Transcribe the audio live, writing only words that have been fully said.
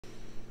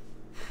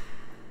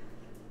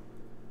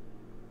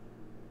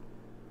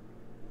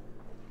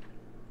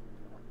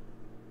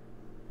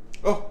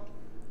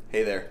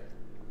Hey there.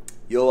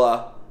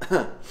 You'll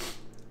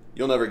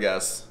never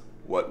guess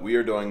what we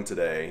are doing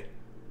today,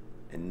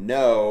 and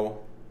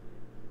no,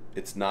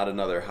 it's not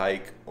another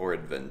hike or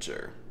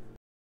adventure.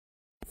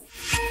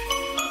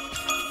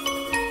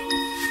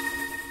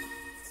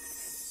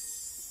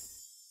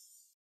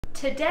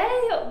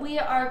 Today we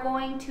are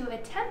going to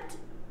attempt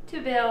to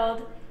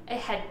build a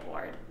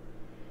headboard.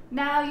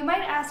 Now you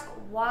might ask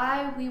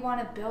why we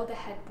want to build a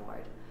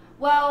headboard.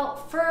 Well,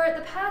 for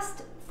the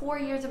past 4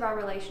 years of our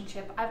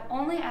relationship, I've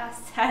only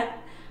asked Seth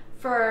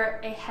for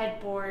a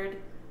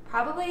headboard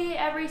probably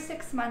every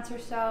 6 months or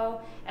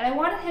so, and I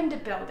wanted him to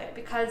build it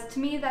because to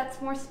me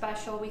that's more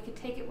special. We could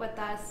take it with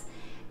us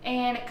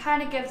and it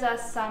kind of gives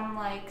us some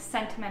like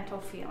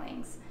sentimental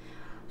feelings.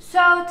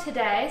 So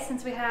today,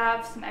 since we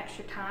have some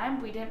extra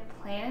time, we didn't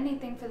plan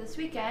anything for this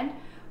weekend,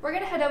 we're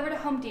gonna head over to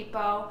Home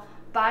Depot,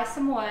 buy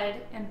some wood,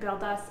 and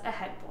build us a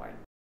headboard.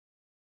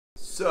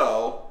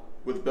 So,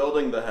 with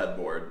building the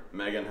headboard,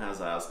 Megan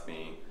has asked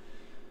me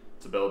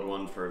to build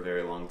one for a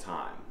very long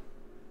time.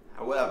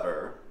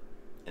 However,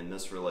 in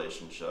this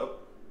relationship,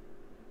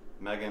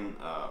 Megan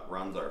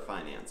runs our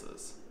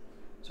finances.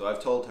 So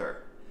I've told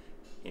her,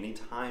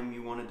 anytime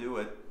you want to do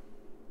it,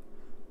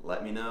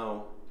 let me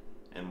know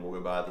and we'll go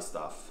buy the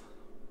stuff.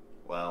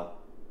 Well,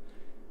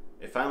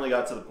 it finally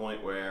got to the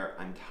point where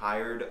I'm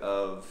tired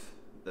of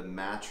the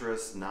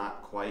mattress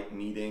not quite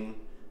meeting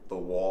the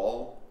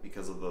wall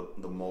because of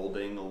the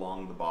molding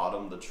along the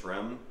bottom, the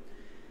trim,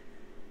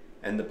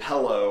 and the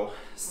pillow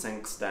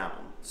sinks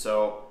down.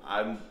 So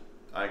I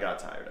got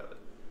tired of it.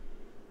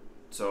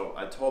 So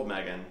I told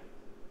Megan,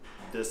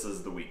 this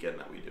is the weekend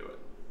that we do it.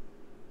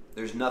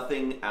 There's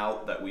nothing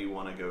out that we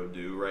want to go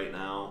do right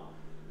now.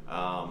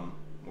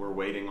 We're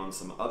waiting on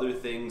some other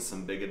things,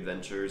 some big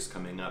adventures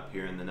coming up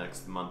here in the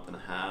next month and a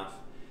half.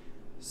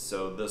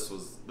 So this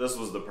was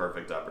the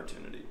perfect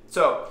opportunity.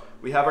 So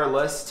we have our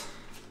list.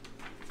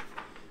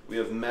 We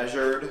have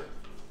measured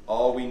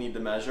all we need to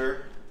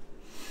measure.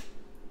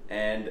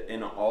 And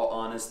in all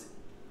honesty,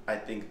 I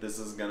think this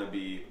is gonna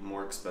be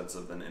more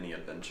expensive than any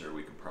adventure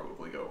we could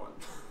probably go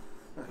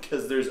on.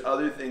 Because there's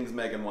other things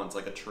Megan wants,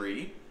 like a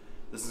tree.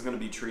 This is gonna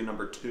be tree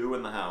number 2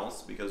 in the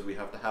house because we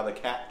have to have a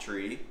cat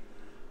tree.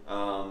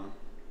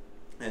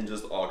 And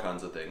just all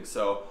kinds of things.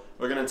 So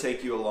we're gonna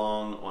take you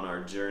along on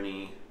our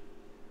journey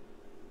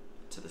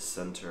to the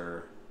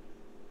center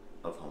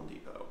of Home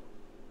Depot.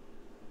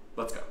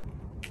 Let's go.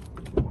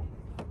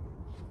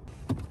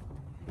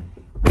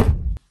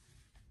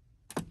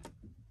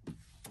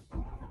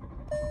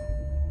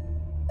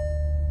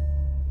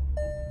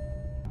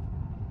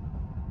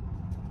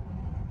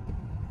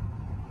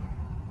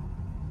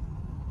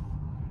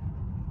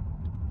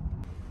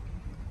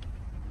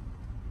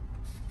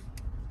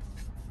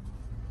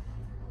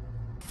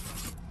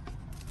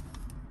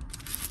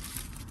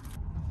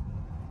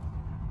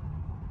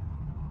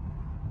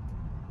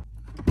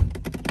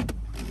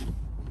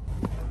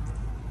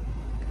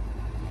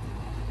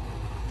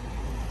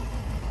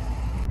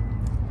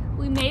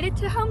 We made it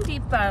to Home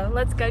Depot.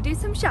 Let's go do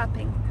some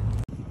shopping.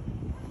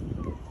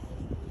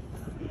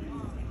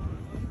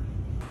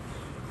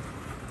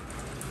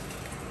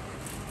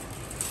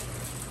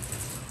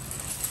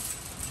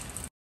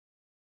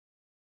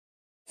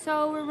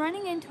 So we're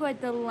running into a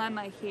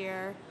dilemma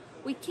here.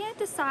 We can't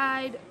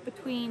decide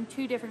between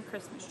 2 different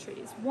Christmas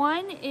trees.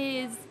 One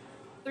is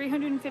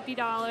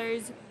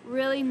 $350,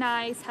 really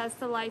nice, has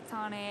the lights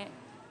on it,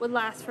 would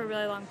last for a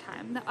really long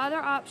time. The other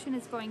option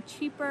is going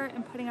cheaper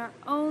and putting our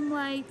own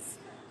lights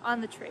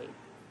on the tree.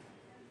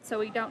 So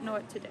we don't know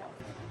what to do.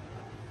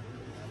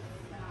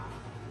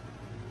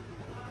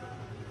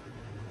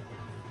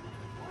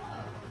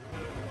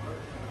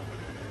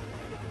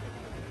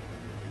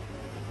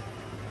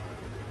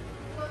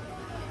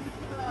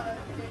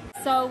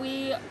 So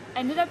we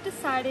ended up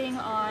deciding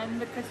on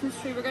the Christmas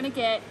tree we're gonna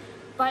get,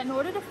 but in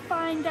order to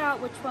find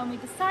out which one we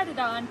decided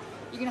on,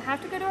 you're gonna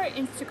have to go to our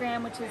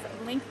Instagram, which is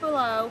linked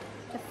below,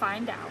 to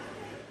find out.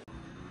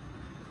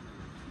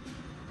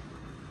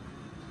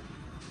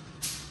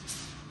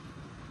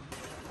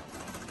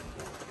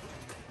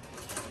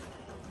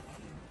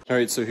 All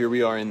right, so here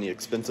we are in the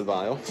expensive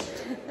aisle.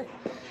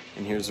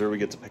 And here's where we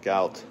get to pick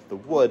out the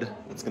wood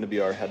that's gonna be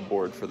our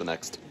headboard for the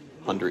next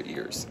 100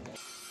 years.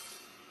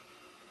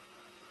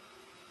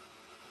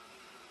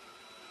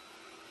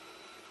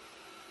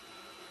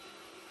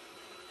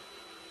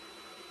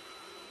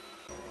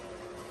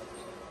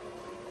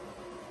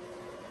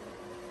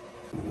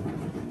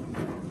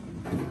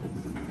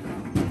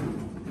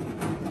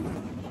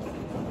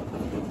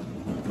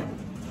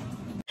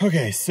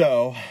 Okay,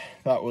 so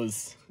that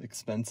was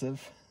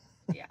expensive.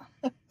 Yeah.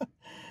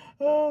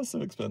 Oh,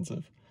 so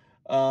expensive.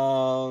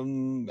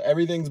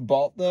 Everything's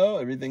bought though,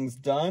 everything's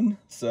done.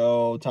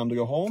 So time to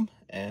go home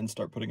and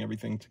start putting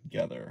everything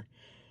together.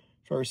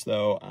 First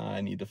though,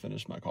 I need to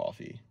finish my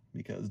coffee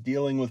because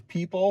dealing with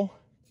people,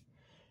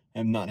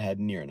 I've not had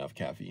near enough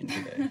caffeine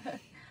today.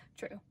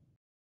 True.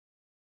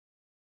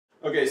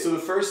 Okay, so the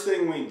first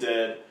thing we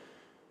did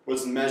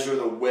was measure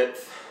the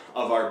width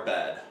of our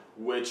bed,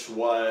 which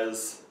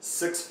was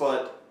 6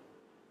 foot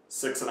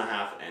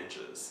 6.5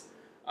 inches.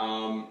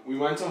 We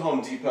went to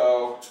Home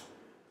Depot.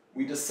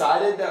 We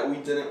decided that we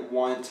didn't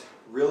want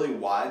really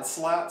wide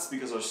slats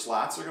because our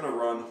slats are going to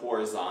run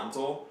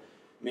horizontal,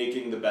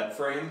 making the bed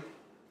frame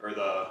or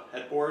the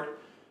headboard.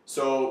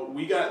 So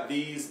we got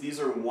these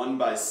are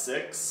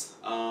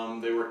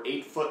 1x6. They were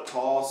 8 foot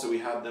tall, so we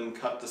had them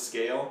cut to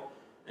scale.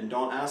 And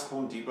don't ask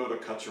Home Depot to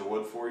cut your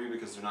wood for you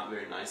because they're not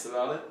very nice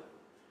about it.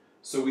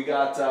 So we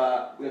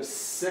got, we have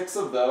 6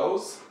 of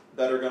those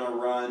that are going to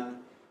run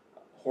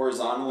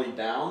horizontally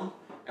down.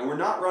 And we're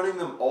not running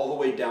them all the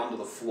way down to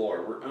the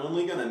floor. We're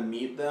only going to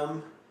meet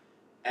them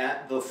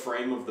at the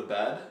frame of the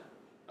bed.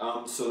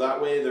 So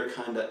that way they're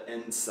kind of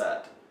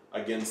inset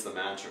against the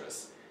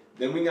mattress.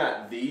 Then we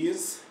got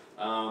these.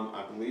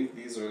 I believe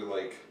these are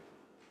like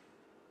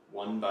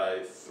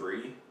 1x3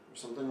 or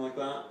something like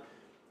that.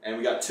 And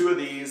we got 2 of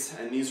these,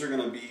 and these are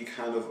going to be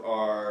kind of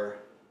our,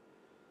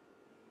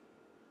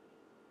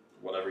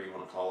 whatever you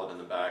want to call it in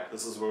the back.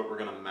 This is what we're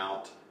going to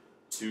mount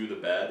to the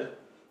bed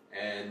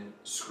and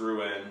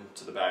screw in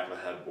to the back of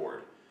the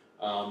headboard.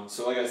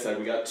 So like I said,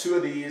 we got 2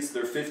 of these.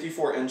 They're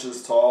 54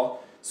 inches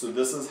tall. So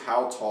this is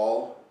how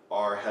tall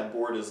our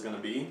headboard is going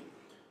to be.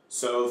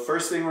 So the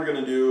first thing we're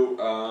going to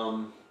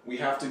do, we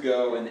have to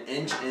go 1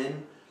 inch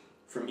in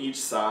from each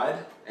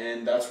side,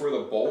 and that's where the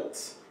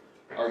bolts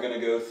are going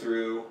to go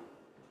through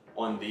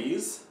on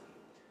these.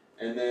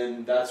 And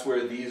then that's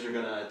where these are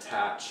going to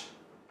attach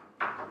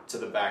to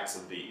the backs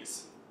of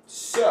these.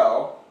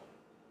 So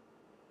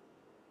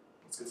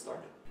let's get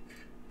started.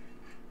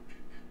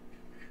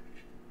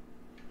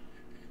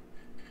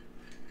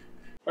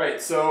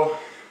 Alright, so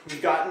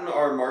we've gotten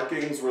our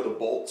markings where the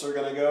bolts are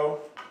going to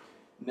go.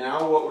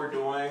 Now what we're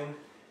doing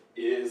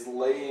is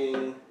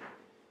laying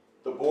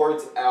the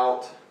boards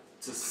out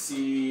to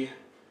see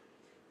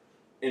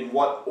in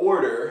what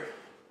order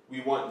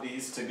we want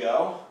these to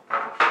go.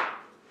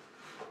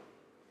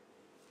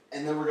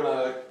 And then we're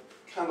going to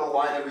kind of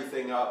line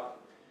everything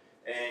up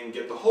and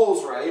get the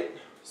holes right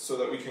so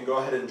that we can go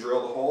ahead and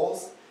drill the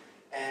holes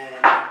and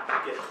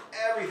get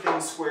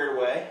everything squared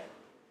away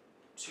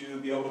to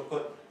be able to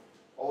put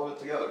all of it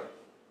together.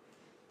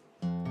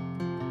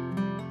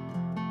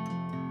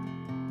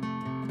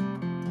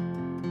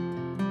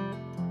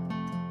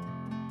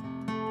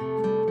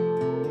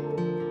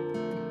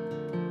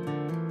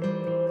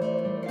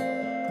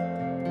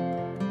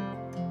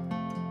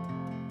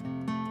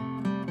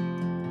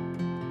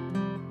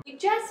 We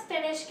just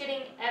finished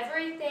getting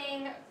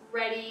everything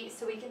ready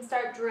so we can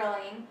start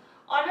drilling.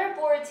 On our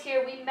boards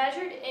here, we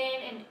measured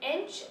in 1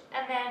 inch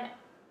and then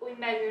we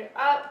measured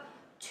up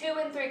 2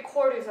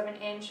 3/4 of an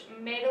inch,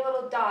 made a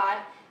little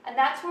dot, and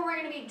that's where we're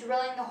going to be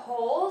drilling the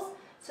holes.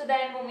 So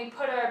then when we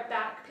put our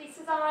back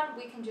pieces on,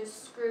 we can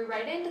just screw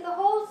right into the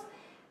holes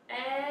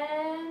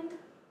and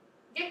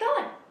get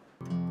going.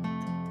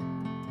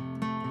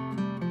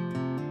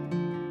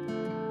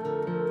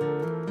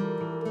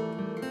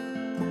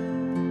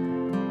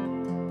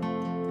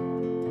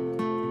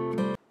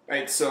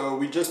 Alright, so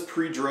we just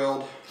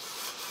pre-drilled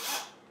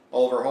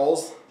all of our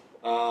holes.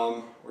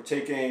 We're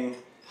taking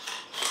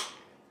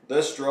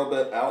this drill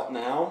bit out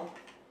now,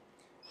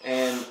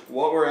 and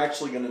what we're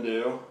actually going to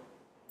do,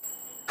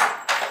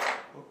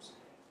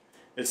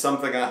 it's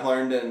something I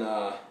learned in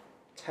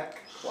tech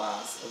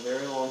class a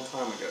very long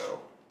time ago.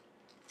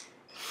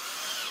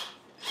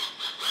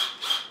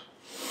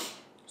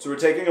 So we're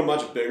taking a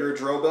much bigger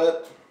drill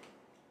bit,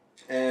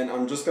 and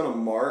I'm just going to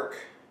mark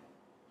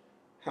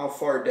how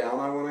far down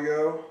I want to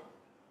go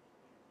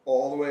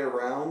all the way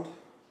around.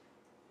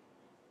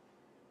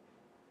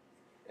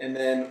 And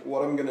then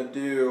what I'm going to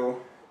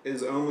do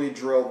is only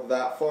drill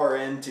that far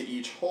into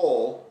each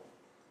hole,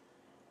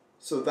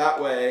 so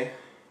that way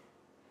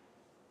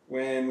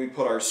when we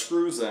put our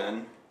screws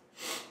in,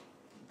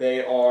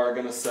 they are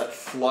going to set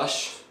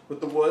flush with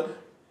the wood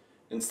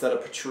instead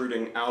of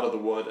protruding out of the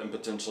wood and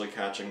potentially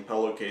catching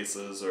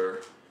pillowcases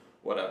or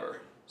whatever.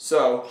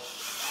 So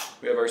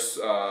we have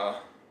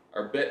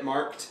our bit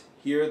marked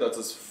here. That's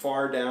as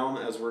far down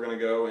as we're going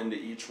to go into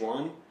each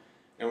one,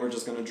 and we're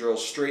just going to drill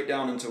straight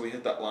down until we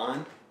hit that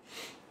line.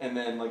 And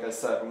then, like I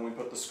said, when we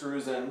put the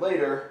screws in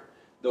later,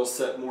 they'll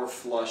set more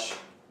flush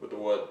with the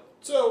wood.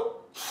 So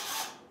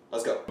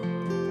let's go.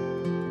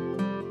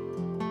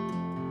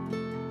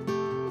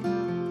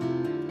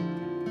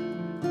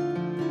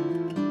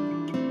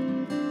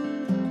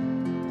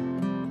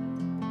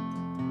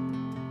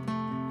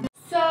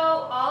 So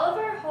all of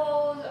our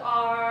holes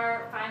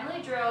are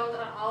finally drilled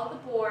on all of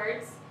the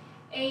boards,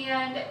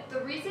 and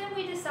the reason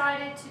we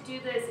decided to do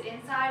this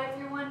inside, if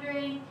you're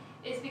wondering,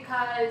 is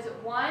because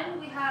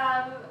 1, we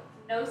have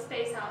no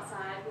space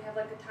outside. We have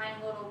like a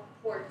tiny little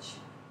porch,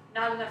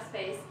 not enough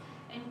space.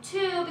 And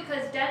 2,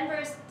 because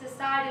Denver's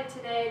decided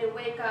today to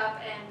wake up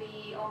and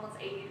be almost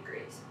 80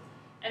 degrees,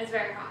 and it's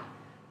very hot.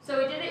 So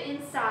we did it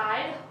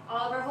inside.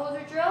 All of our holes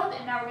are drilled,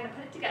 and now we're going to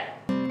put it together.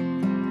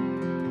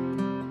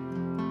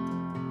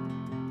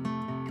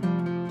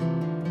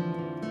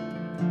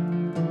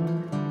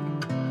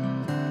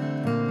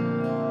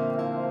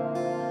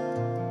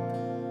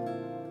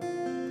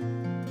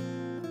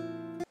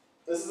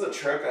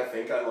 trick I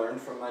think I learned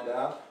from my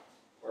dad,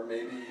 or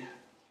maybe,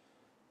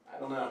 I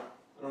don't know.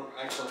 I don't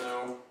actually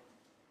know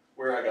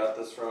where I got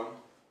this from,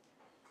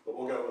 but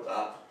we'll go with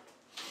that.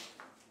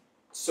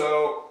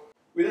 So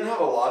we didn't have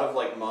a lot of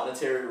like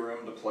monetary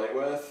room to play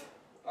with,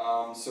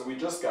 so we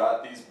just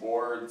got these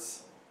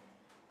boards,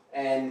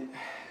 and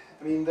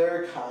I mean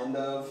they're kind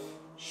of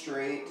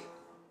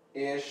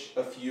straight-ish,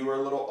 a few are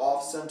a little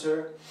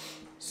off-center.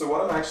 So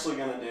what I'm actually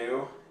going to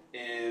do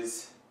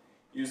is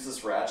use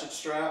this ratchet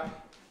strap,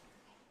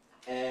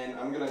 and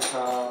I'm going to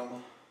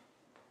come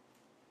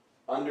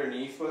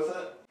underneath with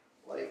it,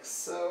 like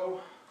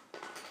so.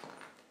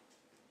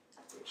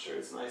 Make sure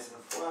it's nice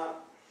and flat.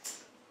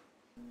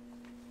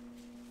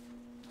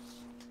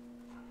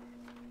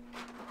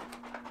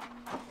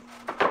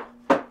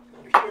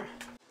 Under here.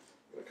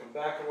 I'm going to come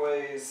back a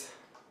ways.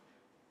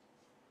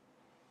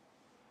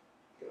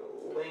 Going to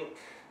link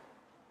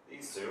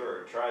these two,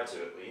 or try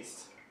to at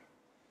least.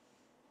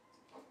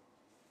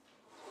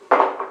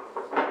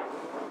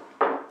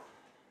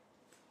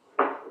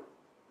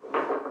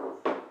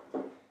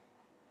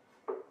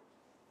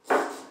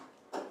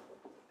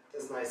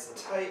 Nice and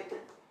tight,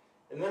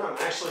 and then I'm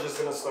actually just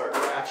going to start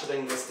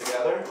ratcheting this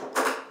together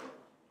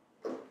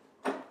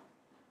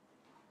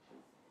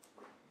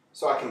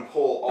so I can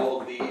pull all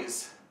of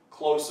these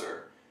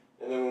closer,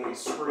 and then when we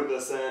screw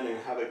this in and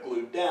have it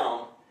glued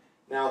down,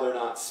 now they're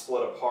not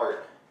split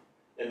apart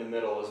in the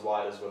middle as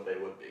wide as what they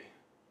would be.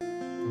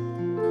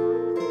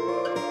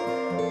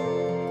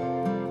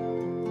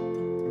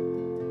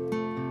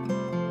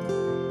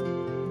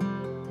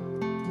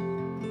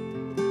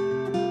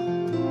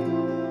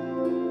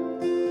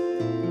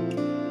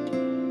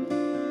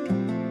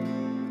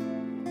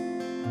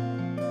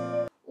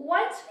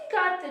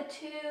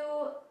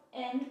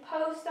 End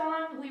post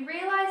on, we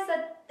realized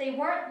that they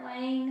weren't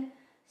laying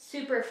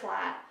super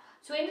flat.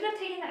 So we ended up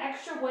taking the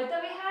extra wood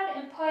that we had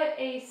and put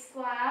a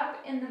slab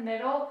in the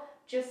middle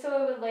just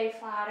so it would lay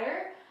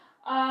flatter.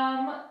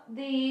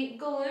 The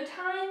glue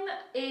time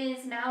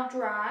is now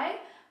dry,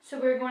 so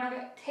we're going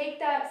to take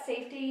that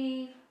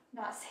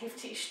not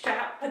safety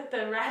strap, but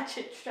the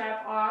ratchet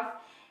strap off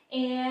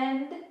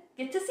and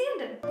get to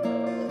sanding.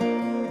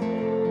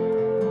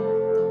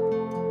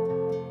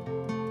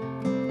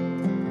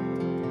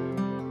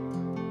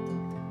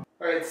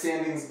 Alright,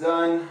 sanding's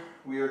done.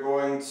 We are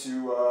going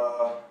to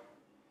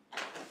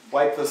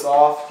wipe this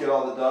off, get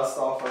all the dust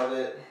off of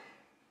it.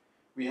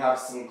 We have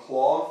some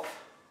cloth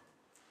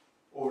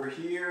over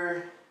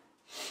here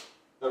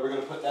that we're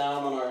going to put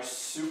down on our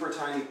super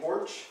tiny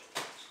porch.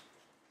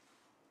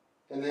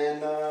 And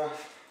then we're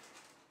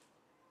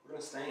going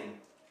to stain.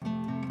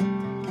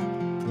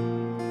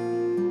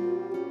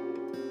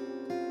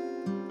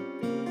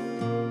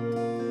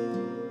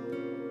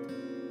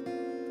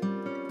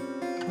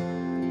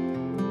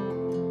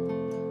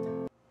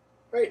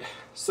 Right,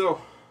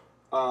 so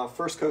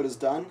first coat is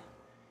done.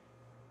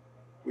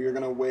 We are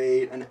going to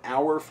wait an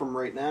hour from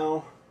right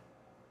now.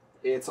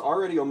 It's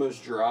already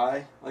almost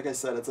dry. Like I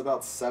said, it's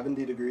about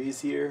 70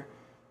 degrees here.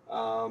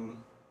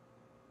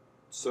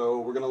 So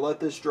we're going to let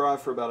this dry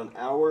for about an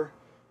hour.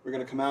 We're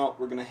going to come out,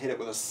 we're going to hit it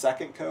with a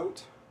second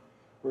coat.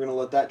 We're going to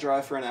let that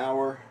dry for an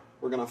hour.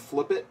 We're going to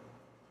flip it,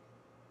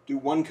 do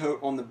one coat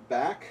on the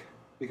back,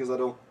 because I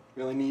don't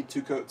really need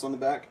two coats on the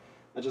back.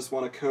 I just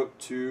want a coat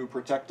to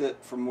protect it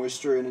from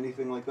moisture and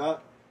anything like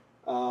that.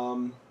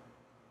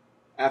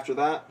 After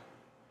that,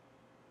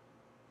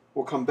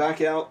 we'll come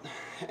back out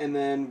and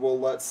then we'll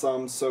let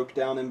some soak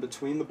down in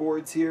between the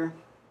boards here.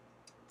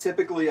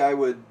 Typically I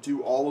would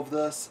do all of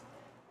this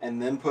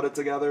and then put it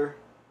together.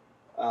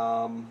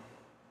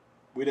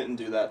 We didn't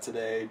do that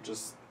today,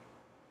 just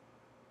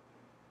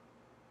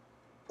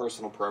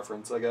personal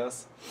preference, I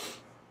guess.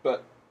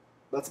 But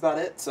that's about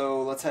it,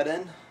 so let's head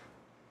in,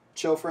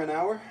 chill for an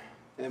hour,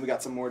 and then we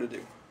got some more to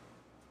do.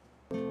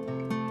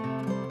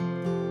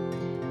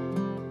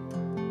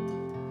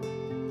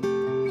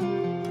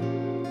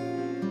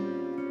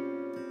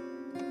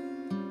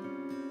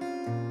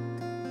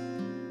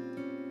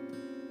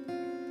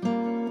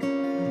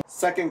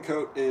 Second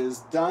coat is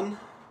done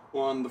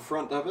on the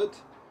front of it.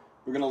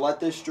 We're going to let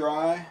this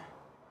dry,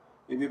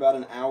 maybe about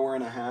an hour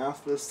and a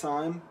half this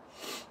time.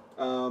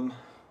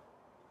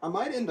 I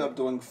might end up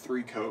doing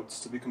 3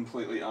 coats, to be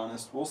completely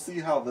honest. We'll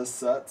see how this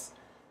sets,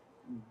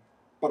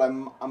 but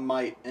I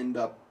might end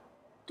up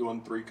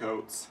doing 3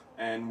 coats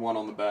and 1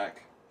 on the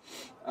back.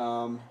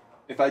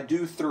 If I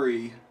do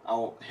 3,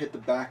 I'll hit the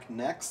back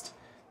next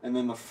and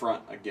then the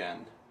front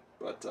again.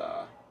 But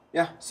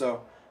yeah,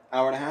 so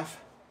hour and a half.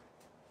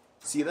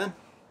 See you then.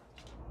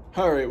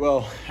 Alright,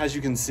 well, as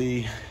you can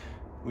see,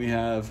 we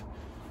have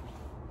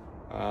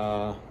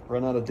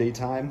run out of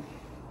daytime.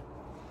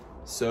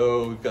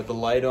 So we've got the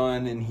light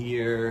on in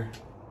here.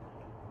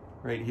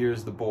 Right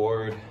here's the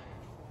board.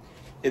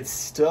 It's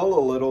still a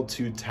little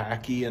too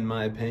tacky, in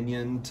my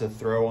opinion, to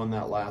throw on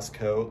that last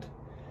coat.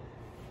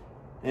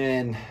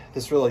 And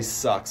this really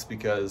sucks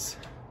because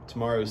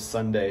tomorrow's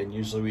Sunday and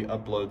usually we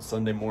upload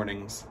Sunday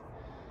mornings.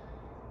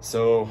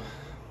 So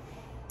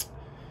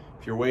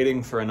if you're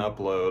waiting for an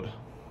upload,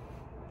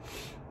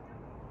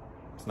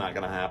 It's not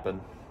gonna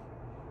happen.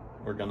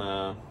 We're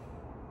gonna,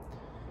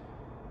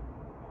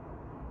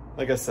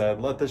 like I said,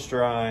 let this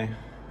dry.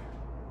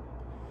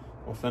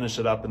 We'll finish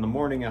it up in the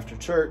morning after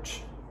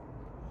church,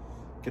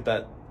 get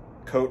that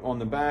coat on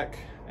the back,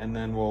 and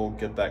then we'll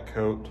get that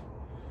coat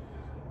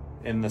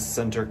in the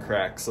center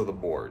cracks of the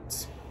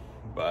boards.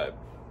 But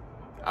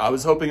I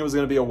was hoping it was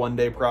gonna be a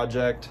one-day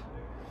project.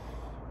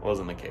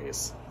 Wasn't the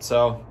case.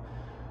 So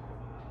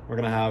we're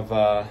gonna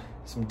have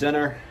some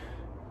dinner,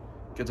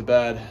 get to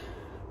bed,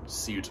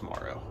 see you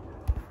tomorrow.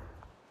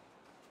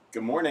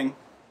 Good morning.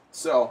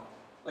 So,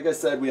 like I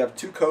said, we have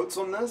 2 coats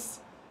on this.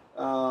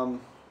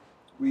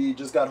 We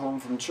just got home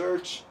from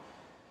church.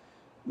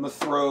 I'm gonna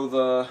throw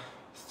the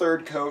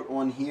 3rd coat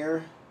on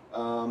here.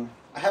 I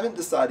haven't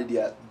decided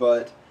yet,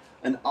 but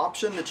an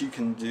option that you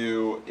can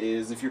do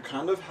is if you're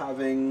kind of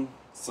having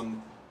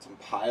some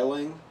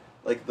piling,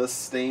 like this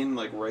stain,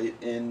 like right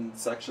in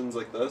sections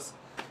like this,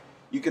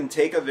 you can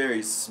take a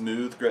very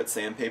smooth grit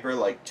sandpaper,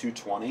 like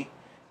 220,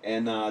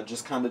 and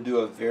just kind of do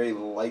a very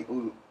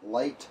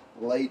light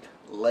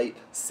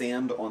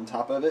sand on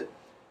top of it.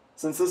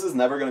 Since this is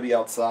never going to be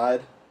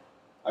outside,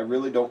 I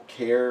really don't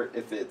care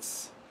if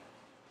it's,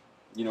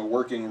 you know,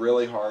 working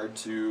really hard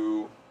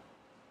to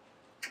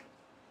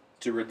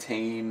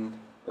retain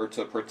or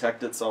to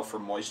protect itself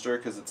from moisture,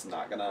 because it's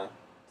not gonna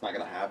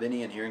have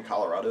any. And here in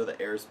Colorado,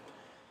 the air's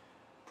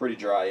pretty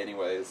dry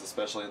anyways,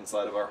 especially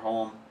inside of our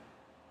home.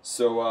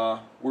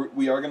 So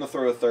we are going to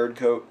throw a 3rd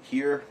coat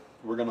here.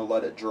 We're going to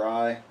let it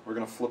dry. We're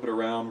going to flip it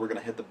around. We're going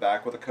to hit the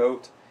back with a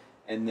coat,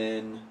 and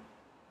then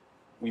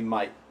we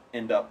might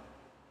end up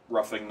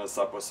roughing this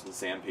up with some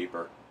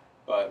sandpaper.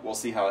 But we'll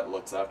see how it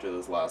looks after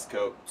this last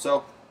coat.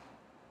 So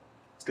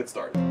let's get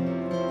started.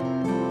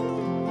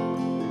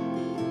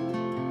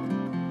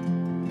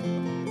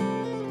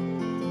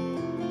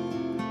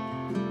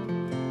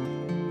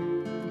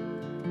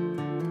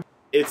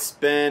 It's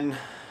been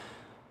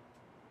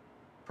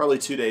probably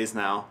 2 days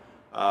now.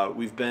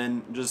 We've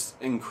been just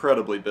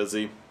incredibly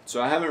busy,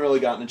 so I haven't really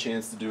gotten a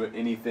chance to do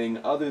anything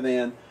other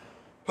than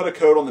put a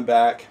coat on the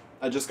back.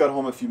 I just got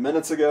home a few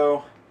minutes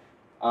ago.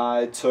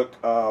 I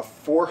took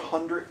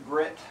 400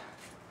 grit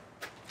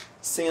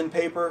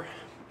sandpaper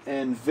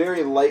and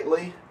very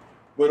lightly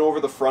went over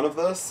the front of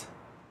this.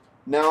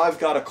 Now I've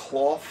got a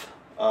cloth,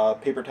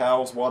 paper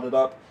towels wadded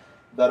up,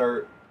 that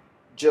are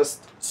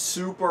just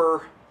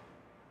super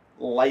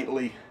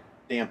lightly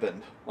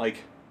dampened,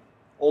 like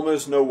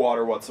almost no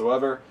water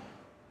whatsoever.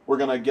 We're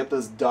gonna get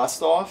this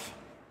dust off,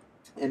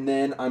 and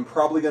then I'm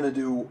probably gonna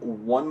do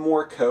one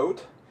more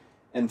coat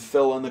and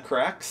fill in the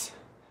cracks,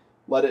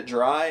 let it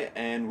dry,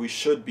 and we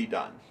should be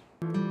done.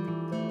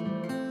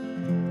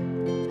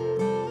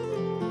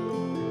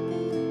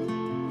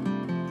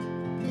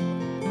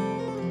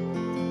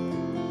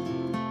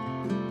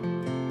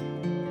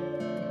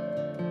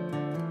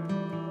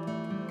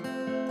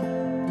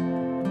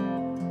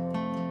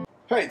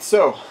 Alright,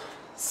 so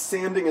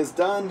sanding is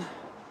done.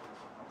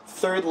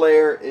 3rd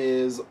layer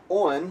is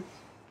on.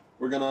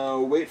 We're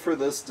gonna wait for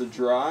this to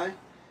dry.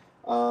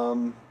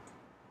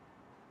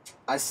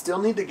 I still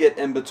need to get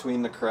in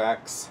between the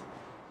cracks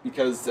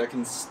because I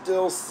can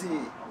still see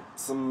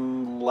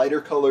some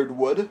lighter colored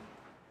wood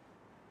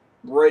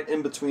right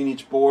in between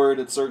each board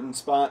at certain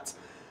spots.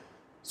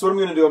 So what I'm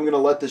gonna do, I'm gonna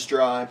let this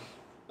dry.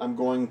 I'm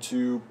going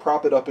to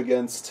prop it up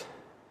against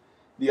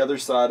the other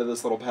side of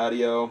this little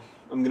patio.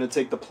 I'm going to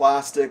take the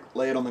plastic,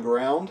 lay it on the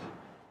ground,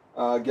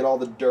 get all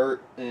the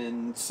dirt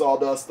and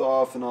sawdust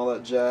off and all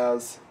that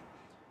jazz,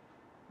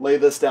 lay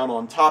this down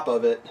on top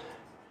of it,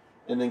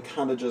 and then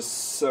kind of just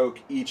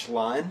soak each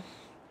line.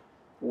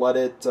 Let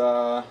it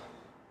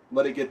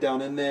get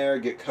down in there,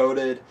 get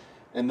coated,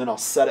 and then I'll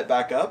set it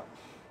back up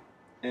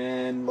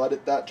and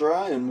let that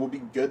dry, and we'll be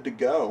good to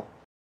go.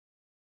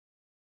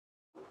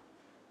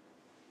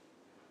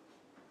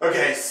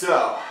 Okay,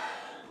 so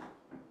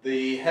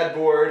the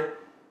headboard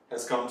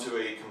has come to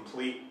a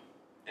complete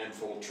and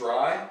full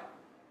dry.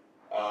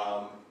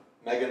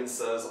 Megan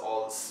says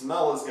all the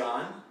smell is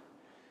gone.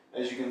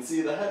 As you can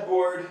see, the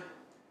headboard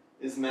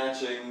is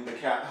matching the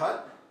cat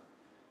hut.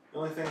 The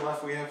only thing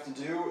left we have to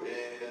do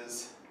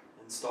is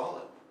install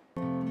it.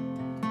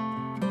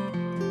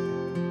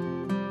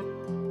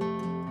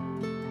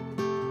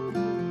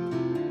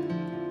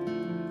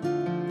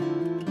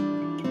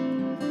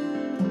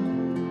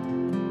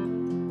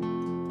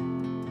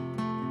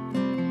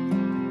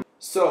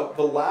 So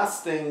the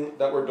last thing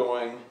that we're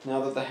doing,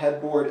 now that the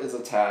headboard is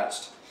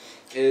attached,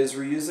 is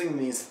we're using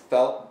these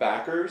felt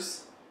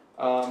backers,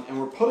 and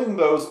we're putting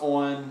those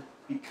on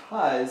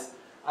because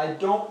I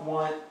don't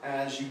want,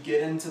 as you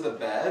get into the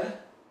bed,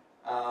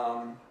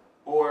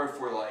 or if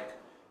we're like,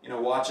 you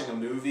know, watching a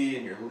movie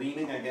and you're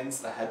leaning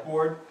against the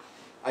headboard,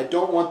 I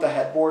don't want the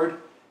headboard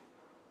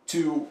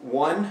to,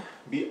 one,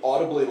 be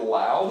audibly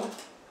loud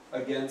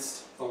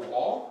against the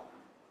wall,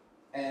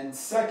 and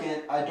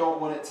second, I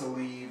don't want it to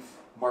leave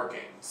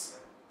markings.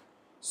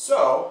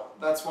 So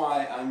that's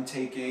why I'm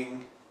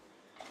taking,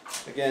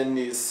 again,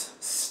 these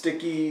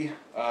sticky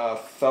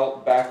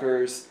felt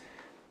backers,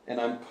 and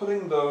I'm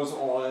putting those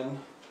on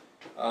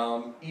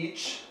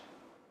each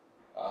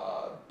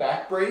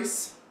back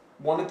brace,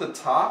 one at the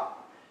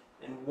top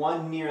and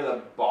one near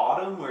the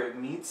bottom where it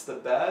meets the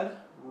bed,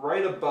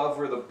 right above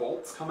where the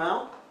bolts come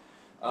out.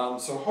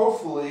 So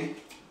hopefully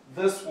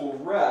this will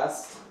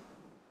rest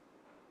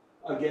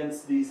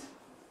against these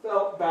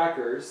felt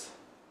backers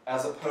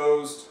as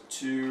opposed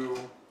to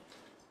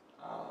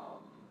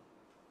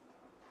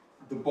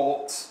the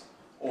bolts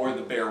or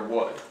the bare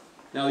wood.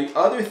 Now the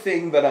other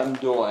thing that I'm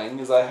doing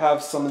is I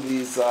have some of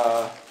these,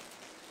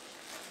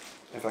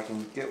 if I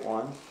can get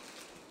one,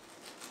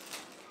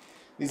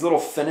 these little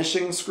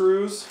finishing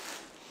screws,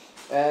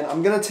 and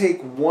I'm going to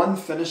take one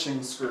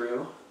finishing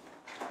screw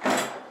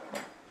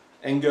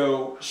and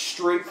go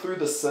straight through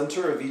the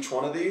center of each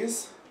one of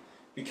these,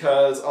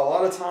 because a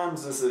lot of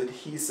times this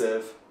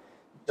adhesive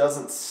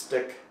doesn't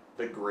stick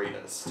the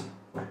greatest.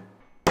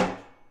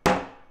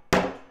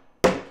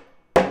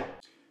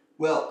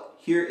 Well,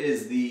 here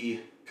is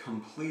the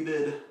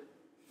completed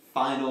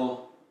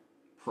final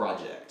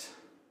project.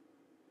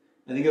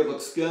 I think it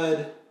looks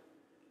good.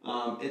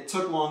 It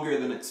took longer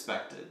than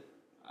expected.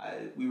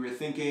 We were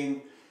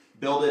thinking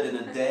build it in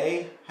a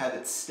day, have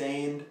it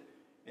stained,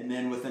 and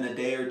then within a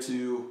day or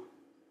two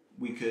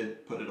we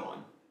could put it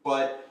on.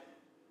 But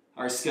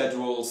our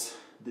schedules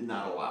did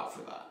not allow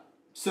for that.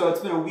 So it's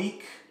been a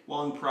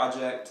week-long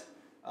project,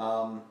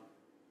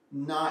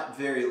 not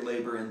very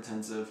labor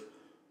intensive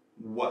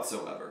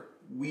whatsoever.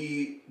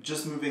 We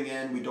just moving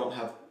in, we don't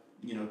have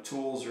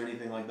tools or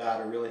anything like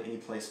that, or really any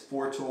place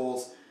for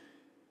tools.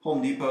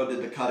 Home Depot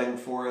did the cutting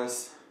for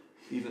us,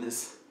 even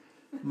as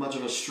much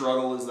of a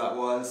struggle as that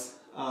was.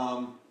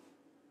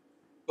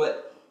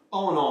 But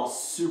all in all,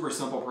 super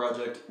simple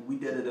project. We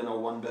did it in a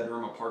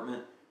 1-bedroom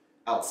apartment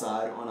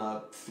outside on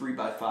a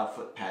 3x5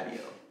 foot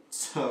patio.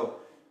 So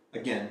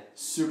again,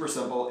 super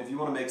simple. If you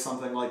want to make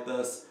something like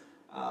this,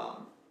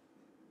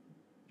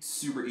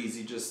 super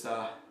easy. Just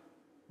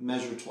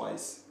measure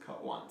twice,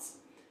 cut once.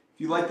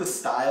 If you like the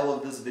style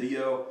of this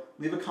video,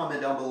 leave a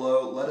comment down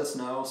below. Let us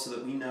know so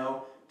that we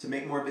know to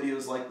make more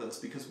videos like this,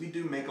 because we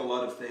do make a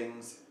lot of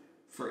things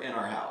for in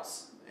our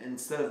house.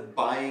 Instead of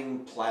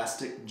buying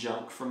plastic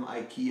junk from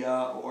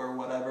IKEA or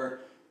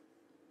whatever,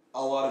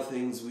 a lot of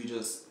things we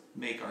just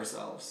make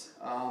ourselves.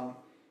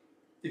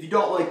 If you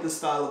don't like this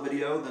style of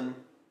video, then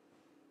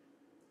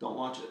don't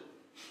watch it.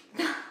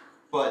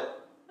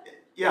 But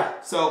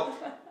yeah, so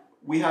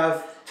we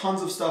have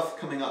tons of stuff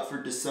coming up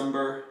for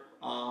December.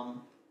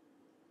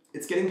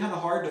 It's getting kind of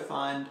hard to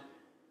find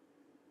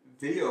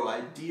video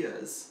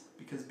ideas,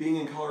 because being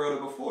in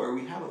Colorado before,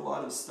 we had a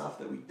lot of stuff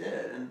that we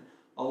did, and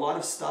a lot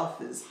of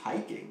stuff is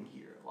hiking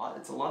here.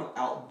 It's a lot of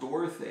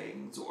outdoor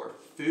things or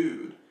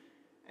food.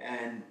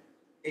 And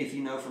if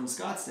you know from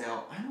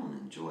Scottsdale, I don't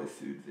enjoy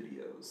food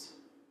videos.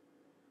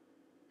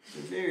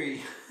 They're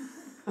very,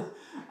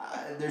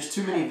 there's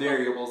too many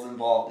variables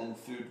involved in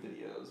food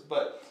videos,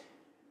 but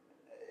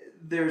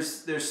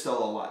there's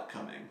still a lot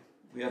coming.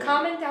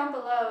 Comment down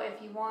below if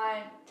you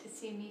want to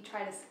see me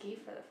try to ski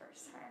for the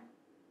first time,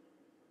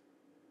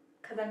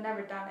 because I've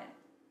never done it.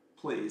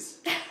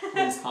 Please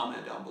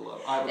comment down below.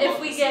 I would love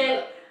to see that. If we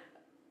get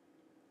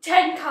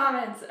 10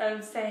 comments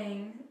of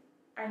saying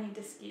I need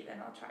to ski,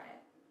 then I'll try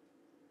it.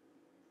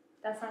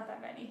 That's not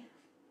that many.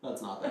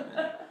 That's not that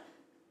many.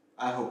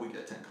 I hope we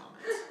get 10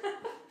 comments.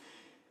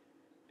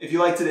 If you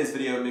like today's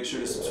video, make sure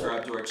to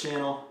subscribe to our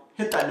channel,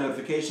 hit that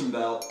notification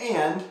bell,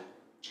 and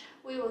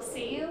we will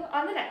see you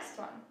on the next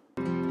one.